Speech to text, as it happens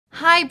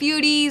Hi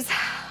beauties,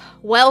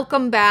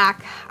 welcome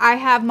back. I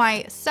have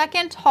my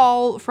second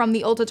haul from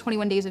the Ulta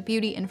 21 Days of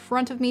Beauty in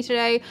front of me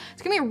today.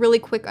 It's gonna be a really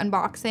quick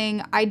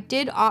unboxing. I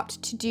did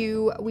opt to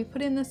do, we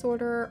put in this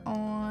order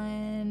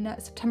on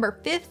September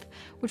 5th,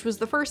 which was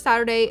the first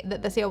Saturday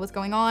that the sale was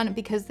going on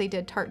because they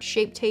did Tarte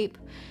Shape Tape.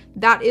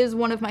 That is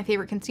one of my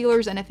favorite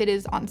concealers, and if it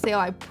is on sale,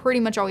 I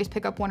pretty much always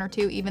pick up one or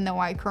two, even though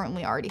I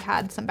currently already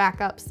had some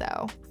backup,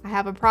 so I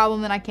have a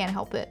problem and I can't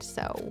help it,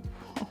 so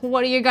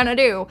what are you gonna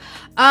do?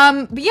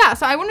 But yeah,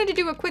 so I wanted to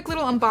do a quick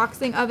little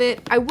unboxing of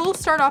it. I will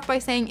start off by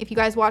saying, if you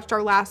guys watched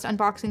our last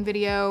unboxing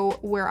video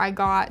where I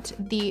got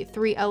the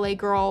 3 LA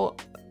Girl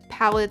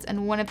palettes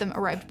and one of them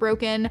arrived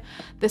broken,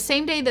 the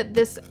same day that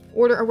this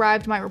order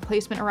arrived, my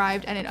replacement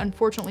arrived, and it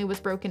unfortunately was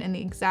broken in the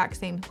exact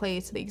same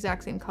place, the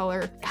exact same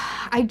color.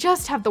 I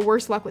just have the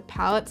worst luck with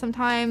palettes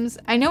sometimes.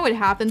 I know it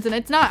happens, and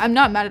I'm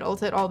not mad at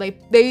Ulta at all. They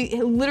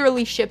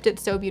literally shipped it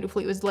so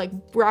beautifully. It was like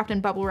wrapped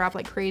in bubble wrap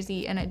like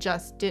crazy, and it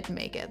just didn't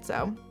make it.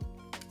 So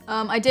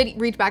I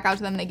did reach back out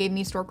to them and they gave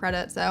me store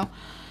credit, so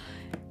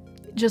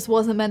just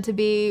wasn't meant to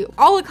be.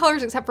 All the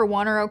colors except for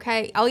one are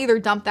okay. I'll either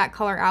dump that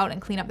color out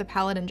and clean up the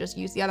palette and just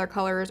use the other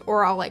colors,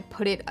 or I'll like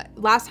put it,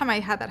 last time I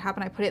had that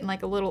happen, I put it in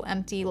like a little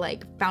empty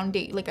like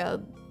foundation, like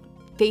a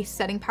face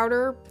setting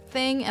powder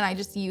thing, and I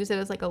just use it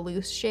as like a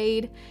loose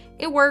shade.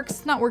 It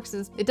works,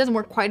 it doesn't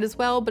work quite as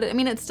well, but I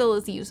mean, it still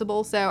is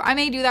usable. So I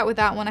may do that with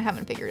that one. I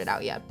haven't figured it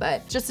out yet,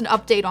 but just an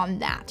update on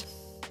that.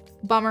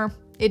 Bummer,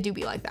 it do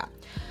be like that.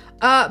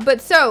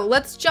 But so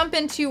let's jump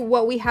into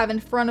what we have in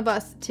front of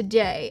us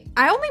today.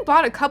 I only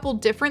bought a couple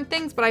different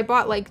things, but I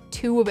bought like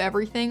 2 of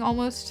everything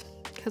almost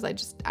because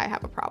I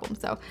have a problem.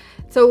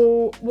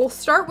 So we'll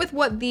start with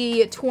what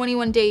the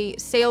 21-day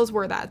sales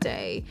were that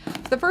day.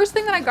 The first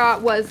thing that I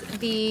got was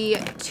the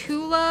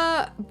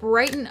Tula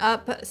Brighten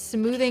Up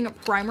Smoothing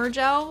Primer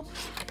Gel.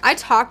 I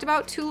talked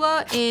about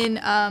Tula in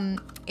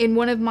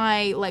one of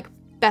my like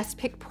best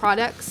pick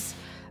products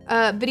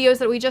videos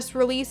that we just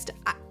released.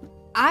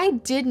 I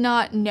did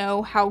not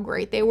know how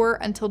great they were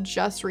until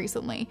just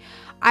recently.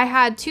 I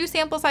had 2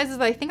 sample sizes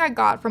that I think I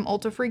got from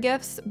Ulta Free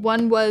Gifts.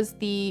 One was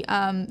the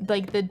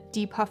like the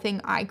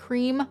depuffing eye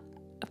cream.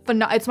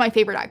 It's my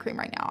favorite eye cream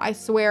right now. I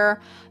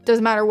swear,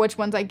 doesn't matter which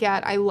ones I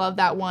get, I love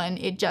that one.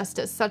 It just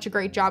does such a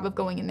great job of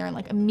going in there and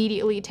like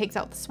immediately takes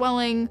out the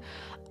swelling.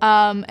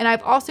 And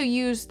I've also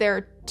used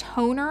their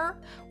toner,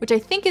 which I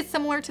think is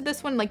similar to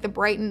this one, like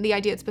the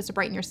idea it's supposed to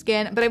brighten your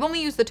skin, but I've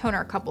only used the toner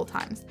a couple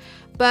times.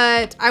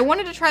 But I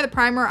wanted to try the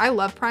primer. I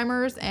love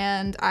primers,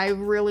 and I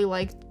really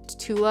liked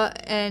Tula,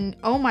 and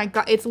oh my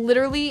god, it's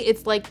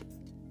like,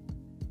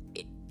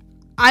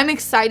 I'm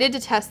excited to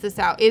test this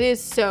out. It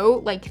is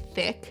so like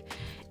thick,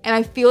 and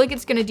I feel like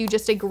it's gonna do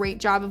just a great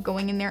job of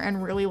going in there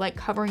and really like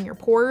covering your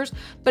pores,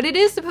 but it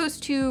is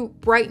supposed to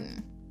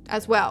brighten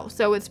as well.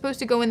 So it's supposed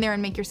to go in there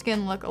and make your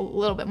skin look a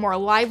little bit more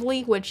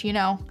lively, which, you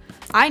know,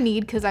 I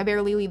need because I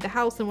barely leave the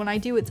house, and when I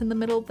do, it's in the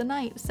middle of the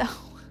night. So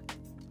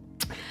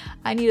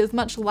I need as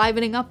much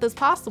livening up as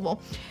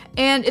possible.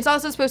 And it's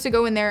also supposed to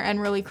go in there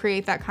and really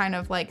create that kind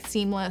of like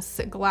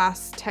seamless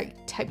glass type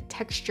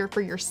texture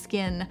for your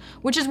skin,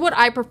 which is what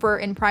I prefer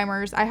in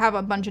primers. I have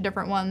a bunch of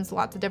different ones,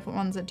 lots of different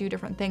ones that do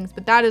different things,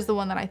 but that is the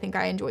one that I think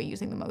I enjoy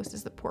using the most,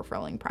 is the pore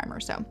filling primer.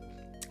 So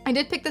I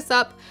did pick this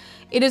up.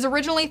 It is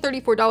originally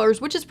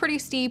 $34, which is pretty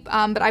steep,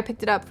 but I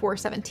picked it up for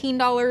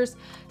 $17.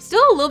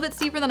 Still a little bit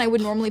steeper than I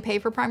would normally pay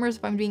for primers,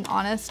 if I'm being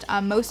honest.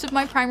 Most of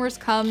my primers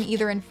come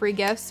either in free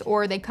gifts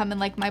or they come in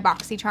like my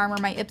BoxyCharm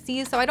or my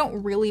Ipsies, so I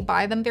don't really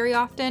buy them very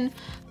often.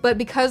 But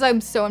because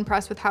I'm so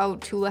impressed with how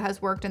Tula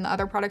has worked and the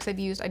other products I've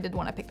used, I did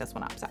want to pick this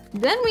one up. So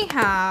then we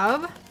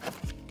have,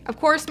 of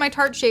course, my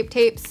Tarte Shape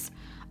Tapes.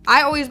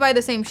 I always buy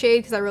the same shade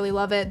because I really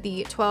love it,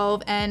 the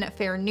 12N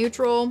Fair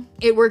Neutral.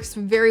 It works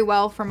very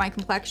well for my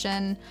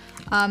complexion.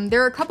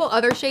 There are a couple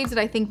other shades that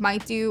I think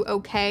might do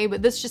okay,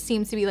 but this just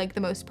seems to be like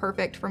the most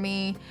perfect for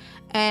me.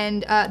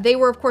 And they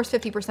were, of course,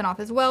 50% off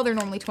as well. They're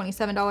normally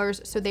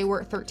 $27, so they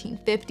were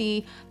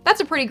 $13.50. That's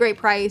a pretty great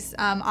price.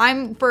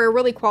 For a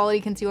really quality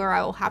concealer,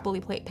 I will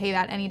happily pay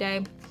that any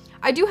day.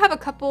 I do have a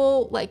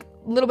couple like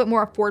a little bit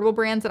more affordable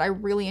brands that I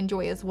really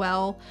enjoy as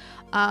well,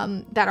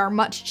 that are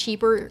much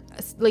cheaper.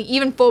 Like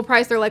even full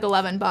price, they're like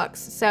 11 bucks.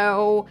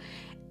 So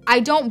I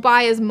don't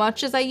buy as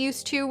much as I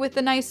used to with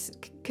the nice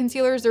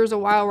concealers. There was a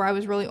while where I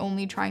was really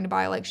only trying to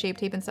buy like Shape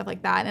Tape and stuff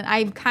like that, and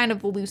I've kind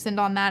of loosened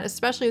on that,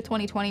 especially with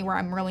 2020 where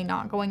I'm really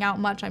not going out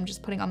much. I'm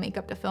just putting on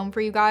makeup to film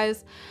for you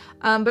guys.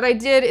 But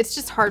it's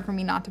just hard for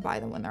me not to buy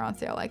them when they're on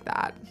sale like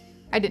that.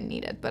 I didn't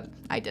need it, but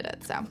I did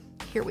it, so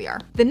here we are.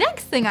 The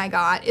next thing I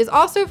got is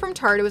also from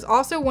Tarte. It was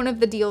also one of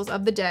the deals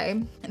of the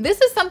day. This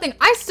is something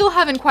I still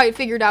haven't quite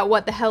figured out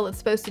what the hell it's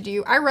supposed to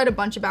do. I read a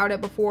bunch about it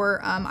before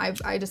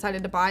I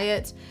decided to buy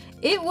it.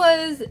 It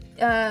was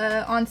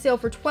on sale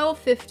for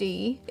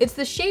 $12.50. It's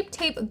the Shape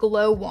Tape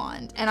Glow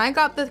Wand, and I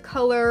got the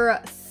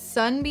color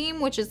Sunbeam,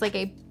 which is like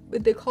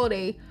they call it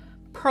a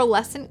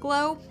pearlescent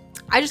glow.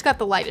 I just got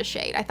the lightest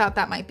shade. I thought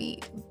that might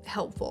be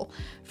helpful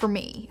for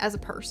me as a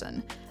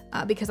person.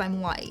 because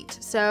I'm light.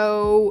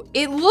 So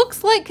it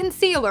looks like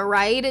concealer,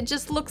 right? It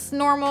just looks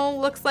normal,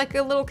 looks like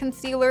a little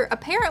concealer.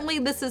 Apparently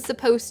this is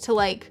supposed to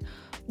like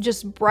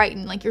just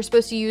brighten, like you're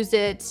supposed to use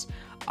it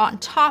on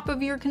top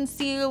of your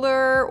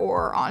concealer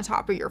or on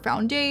top of your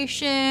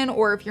foundation,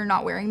 or if you're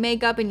not wearing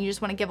makeup and you just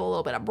want to give a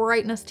little bit of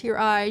brightness to your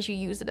eyes, you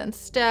use it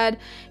instead.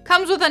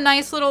 Comes with a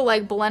nice little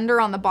like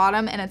blender on the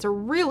bottom, and it's a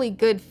really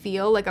good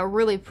feel, like a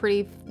really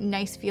pretty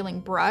nice feeling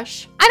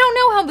brush. I don't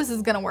know how this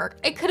is gonna work.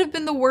 It could have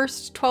been the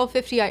worst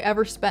 $12.50 I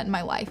ever spent in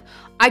my life.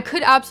 I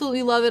could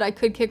absolutely love it. I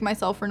could kick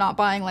myself for not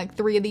buying like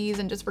 3 of these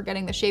and just for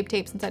getting the Shape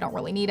Tape since I don't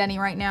really need any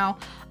right now.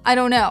 I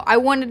don't know. I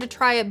wanted to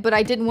try it, but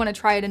I didn't want to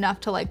try it enough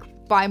to like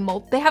buy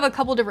they have a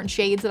couple different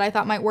shades that I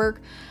thought might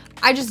work.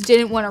 I just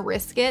didn't want to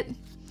risk it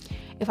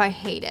if I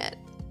hate it.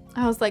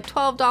 I was like,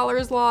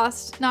 $12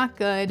 lost, not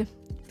good.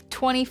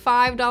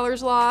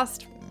 $25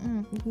 lost,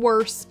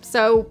 worse.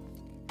 So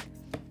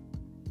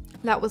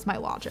that was my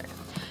logic.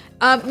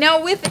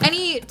 Now with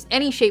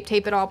any Shape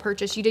Tape at all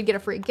purchase, you did get a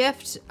free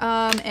gift,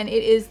 and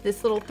it is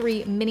this little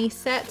 3 mini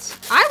set.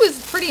 I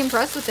was pretty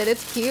impressed with it.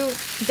 It's cute.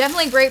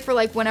 Definitely great for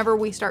like whenever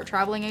we start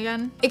traveling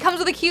again. It comes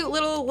with a cute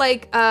little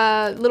like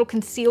little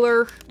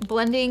concealer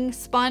blending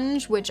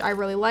sponge, which I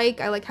really like.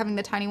 I like having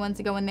the tiny ones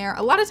to go in there.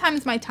 A lot of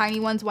times my tiny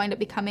ones wind up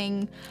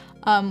becoming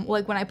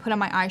like when I put on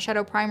my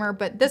eyeshadow primer,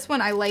 but this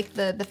one I like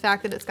the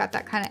fact that it's got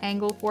that kind of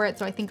angle for it,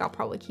 so I think I'll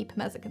probably keep him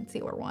as a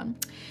concealer one.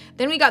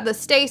 Then we got the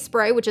Stay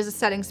Spray, which is a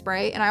setting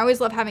spray, and I always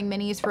love having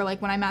minis for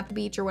like when I'm at the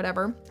beach or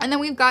whatever. And then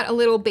we've got a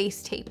little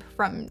base tape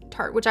from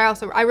Tarte, which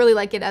I really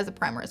like it as a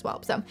primer as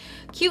well. So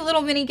cute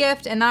little mini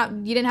gift, and that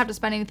you didn't have to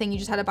spend anything, you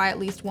just had to buy at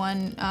least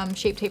one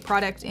Shape Tape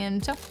product,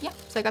 and so yeah,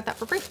 so I got that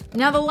for free.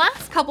 Now the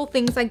last couple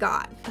things I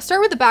got, I'll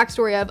start with the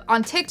backstory of,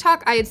 on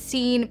TikTok I had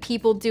seen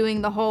people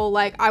doing the whole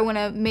like, I want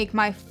to make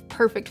my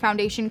perfect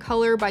foundation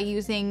color by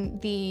using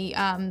the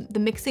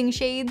mixing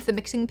shades, the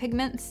mixing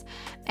pigments,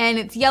 and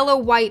it's yellow,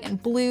 white,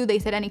 and blue. They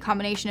said any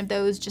combination of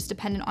those, just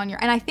dependent on your,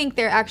 and I think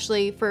they're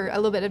actually for a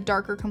little bit of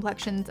darker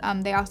complexions,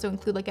 they also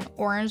include like an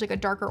orange, like a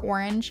darker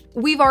orange.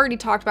 We've already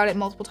talked about it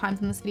multiple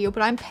times in this video,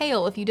 but I'm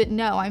pale. If you didn't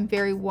know, I'm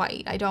very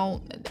white. It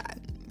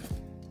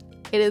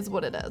is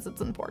what it is. It's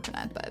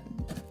unfortunate, but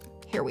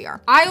here we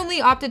are. I only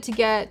opted to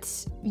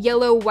get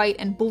yellow, white,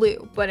 and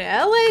blue, but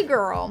LA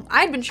girl,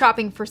 I'd been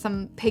shopping for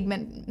some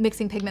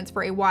mixing pigments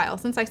for a while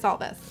since I saw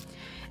this.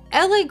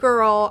 LA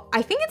Girl,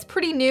 I think it's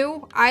pretty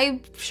new.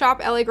 I shop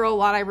LA Girl a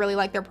lot. I really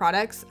like their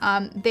products.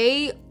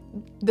 The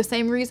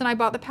same reason I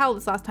bought the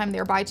palettes last time,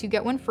 they're buy two,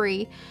 get one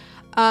free.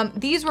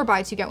 These were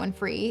buy two, get one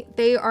free.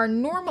 They are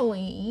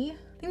normally,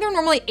 I think they're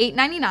normally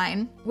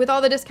 $8.99. With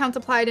all the discounts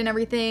applied and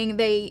everything,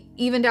 they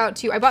evened out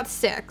to, I bought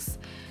 6.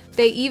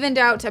 They evened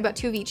out to about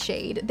 2 of each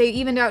shade. They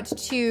evened out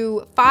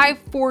to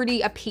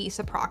 $5.40 a piece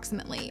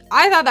approximately.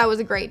 I thought that was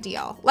a great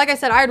deal. Like I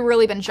said, I had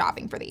really been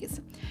shopping for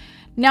these.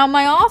 Now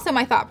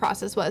my thought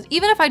process was,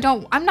 even if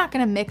I'm not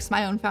gonna mix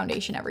my own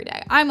foundation every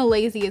day. I'm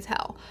lazy as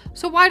hell.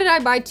 So why did I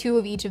buy 2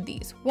 of each of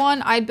these?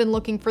 One, I'd been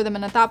looking for them,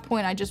 and at that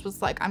point I just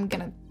was like,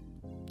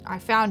 I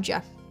found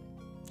you.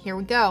 Here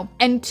we go.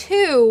 And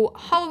 2,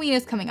 Halloween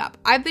is coming up.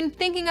 I've been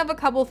thinking of a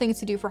couple things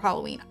to do for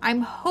Halloween.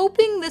 I'm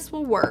hoping this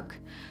will work,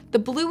 the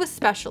blue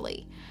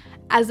especially,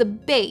 as a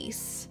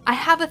base. I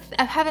have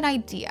an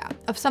idea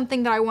of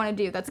something that I want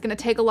to do that's going to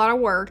take a lot of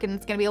work, and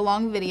it's going to be a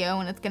long video,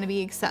 and it's going to be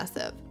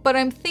excessive. But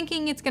I'm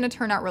thinking it's going to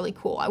turn out really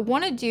cool. I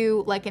want to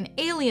do like an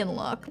alien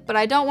look, but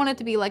I don't want it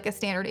to be like a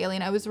standard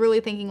alien. I was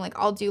really thinking like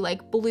I'll do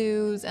like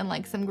blues and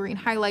like some green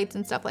highlights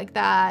and stuff like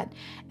that.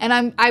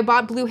 And I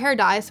bought blue hair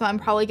dye, so I'm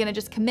probably going to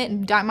just commit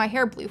and dye my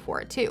hair blue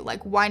for it too.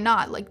 Like why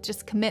not? Like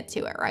just commit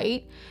to it,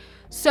 right?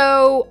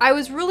 So I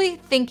was really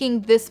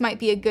thinking this might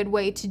be a good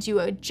way to do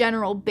a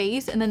general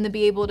base, and then to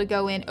be able to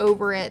go in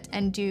over it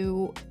and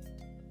do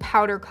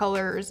powder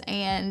colors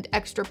and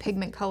extra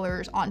pigment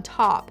colors on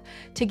top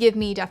to give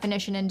me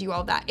definition and do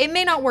all that. It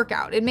may not work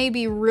out. It may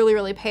be really,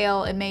 really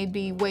pale. It may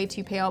be way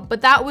too pale, but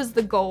that was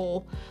the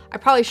goal. I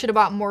probably should have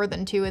bought more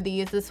than 2 of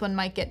these. This one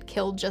might get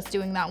killed just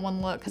doing that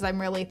one look, because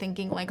I'm really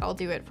thinking like I'll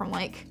do it from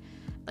like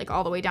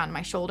all the way down to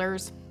my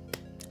shoulders.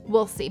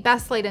 We'll see.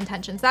 Best laid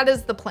intentions. That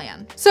is the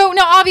plan. So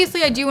now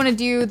obviously I do want to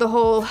do the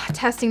whole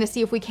testing to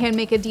see if we can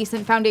make a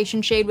decent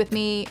foundation shade with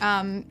me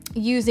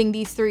using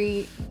these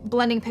 3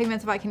 blending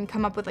pigments, if I can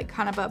come up with like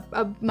kind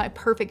of my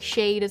perfect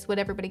shade is what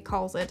everybody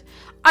calls it.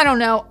 I don't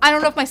know. I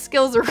don't know if my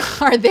skills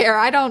are there.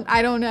 I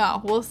don't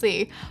know. We'll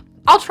see.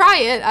 I'll try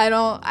it.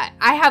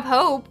 I have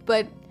hope,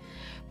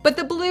 but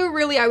the blue,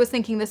 really, I was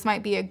thinking this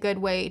might be a good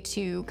way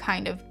to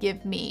kind of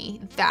give me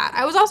that.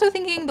 I was also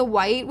thinking the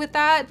white with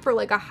that for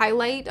like a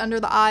highlight under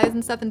the eyes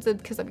and stuff, and so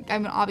because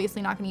I'm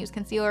obviously not going to use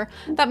concealer,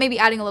 I thought maybe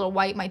adding a little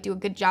white might do a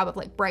good job of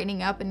like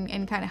brightening up and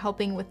kind of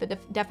helping with the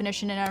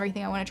definition and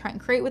everything I want to try and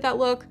create with that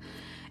look.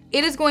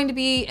 It is going to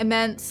be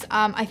immense.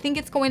 I think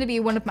it's going to be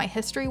one of my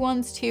history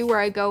ones too, where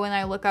I go and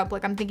I look up,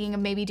 like I'm thinking of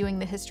maybe doing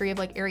the history of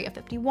like Area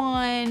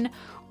 51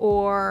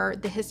 or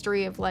the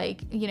history of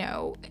like, you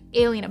know,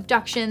 alien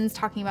abductions,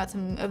 talking about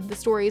some of the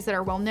stories that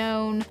are well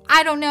known.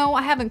 I don't know,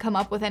 I haven't come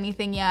up with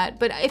anything yet,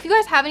 but if you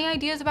guys have any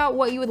ideas about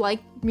what you would like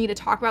me to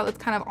talk about that's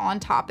kind of on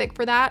topic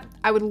for that,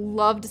 I would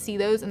love to see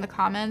those in the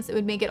comments. It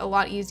would make it a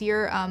lot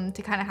easier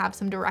to kind of have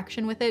some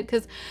direction with it,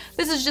 because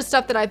this is just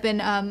stuff that I've been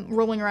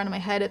rolling around in my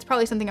head. It's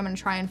probably something I'm gonna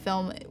try and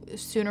film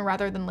sooner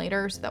rather than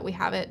later so that we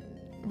have it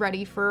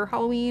ready for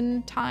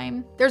Halloween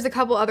time. There's a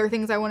couple other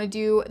things I want to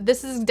do.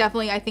 This is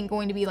definitely, I think,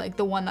 going to be like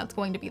the one that's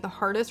going to be the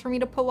hardest for me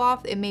to pull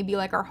off. It may be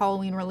like our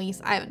Halloween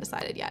release. I haven't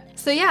decided yet.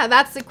 So yeah,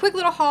 that's a quick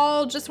little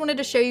haul. Just wanted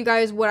to show you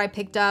guys what I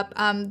picked up.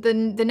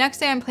 The next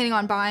day I'm planning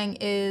on buying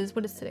is,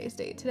 what is today's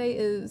date? Today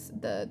is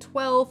the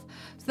 12th.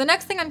 So the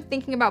next thing I'm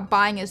thinking about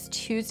buying is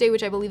Tuesday,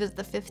 which I believe is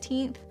the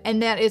 15th.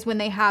 And that is when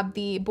they have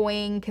the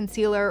Buoying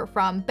Concealer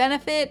from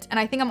Benefit. And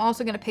I think I'm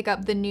also going to pick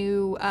up the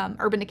new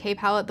Urban Decay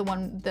palette,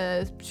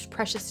 the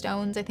Precious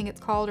Stones, I think it's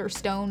called, or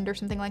Stoned or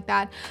something like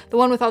that. The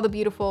one with all the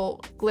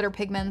beautiful glitter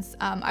pigments.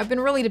 I've been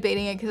really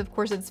debating it because of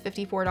course it's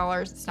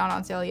 $54. It's not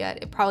on sale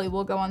yet. It probably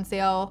will go on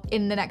sale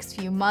in the next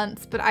few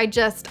months, but I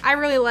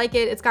really like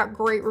it. It's got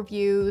great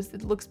reviews.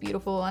 It looks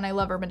beautiful and I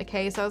love Urban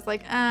Decay. So I was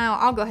like, oh,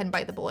 I'll go ahead and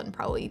bite the bullet and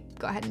probably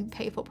go ahead and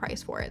pay full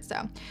price for it.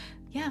 So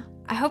yeah,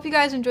 I hope you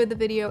guys enjoyed the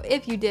video.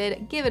 If you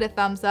did, give it a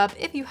thumbs up.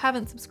 If you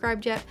haven't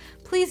subscribed yet,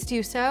 please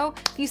do so.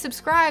 If you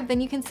subscribe,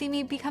 then you can see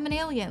me become an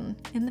alien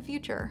in the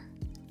future.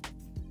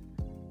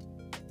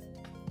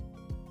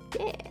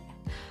 Yeah.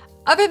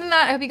 Other than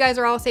that, I hope you guys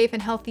are all safe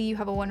and healthy. You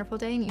have a wonderful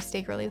day and you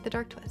stay girly with a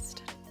dark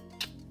twist.